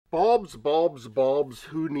Bulbs, bulbs, bulbs,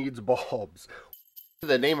 who needs bulbs?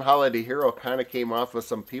 The name Holiday Hero kind of came off with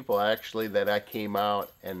some people actually that I came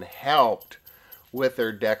out and helped with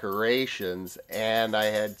their decorations, and I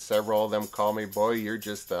had several of them call me, boy, you're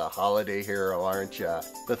just a holiday hero, aren't you?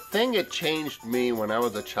 The thing that changed me when I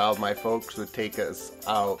was a child, my folks would take us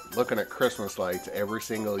out looking at Christmas lights every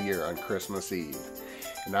single year on Christmas Eve.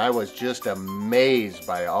 And I was just amazed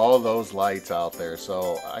by all those lights out there,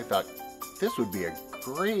 so I thought this would be a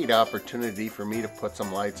great opportunity for me to put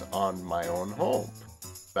some lights on my own home.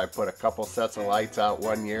 I put a couple sets of lights out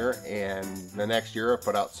one year, and the next year I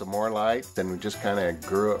put out some more lights, and we just kind of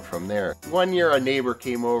grew it from there. One year a neighbor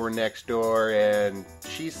came over next door and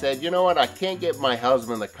she said, you know what, I can't get my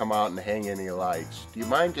husband to come out and hang any lights. Do you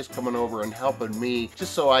mind just coming over and helping me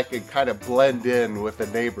just so I could kind of blend in with the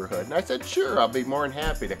neighborhood? And I said, sure, I'll be more than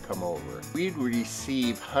happy to come over. We'd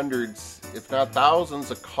receive hundreds, if not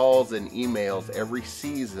thousands of calls and emails every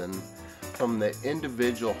season from the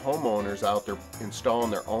individual homeowners out there installing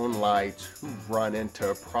their own lights who run into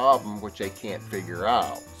a problem which they can't figure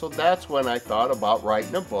out. So that's when I thought about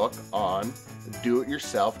writing a book on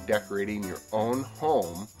do-it-yourself decorating your own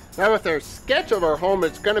home. Now with their sketch of our home,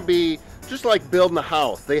 it's going to be just like building a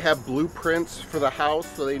house. They have blueprints for the house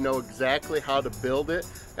so they know exactly how to build it.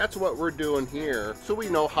 That's what we're doing here, so we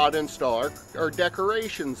know how to install our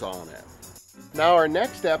decorations on it. Now our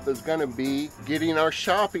next step is going to be getting our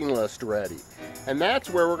shopping list ready. And that's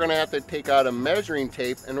where we're going to have to take out a measuring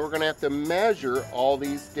tape and we're going to have to measure all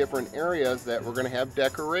these different areas that we're going to have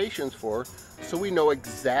decorations for so we know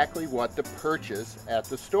exactly what to purchase at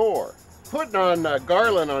the store. Putting on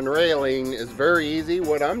garland on railing is very easy.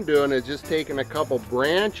 What I'm doing is just taking a couple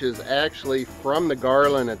branches actually from the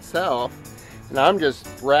garland itself, and I'm just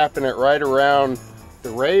wrapping it right around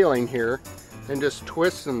the railing here and just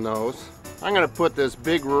twisting those. I'm going to put this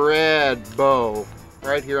big red bow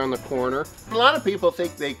right here on the corner. A lot of people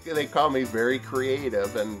think they call me very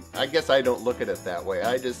creative, and I guess I don't look at it that way.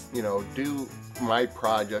 I just, do my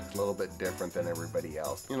project a little bit different than everybody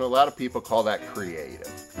else. A lot of people call that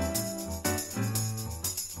creative.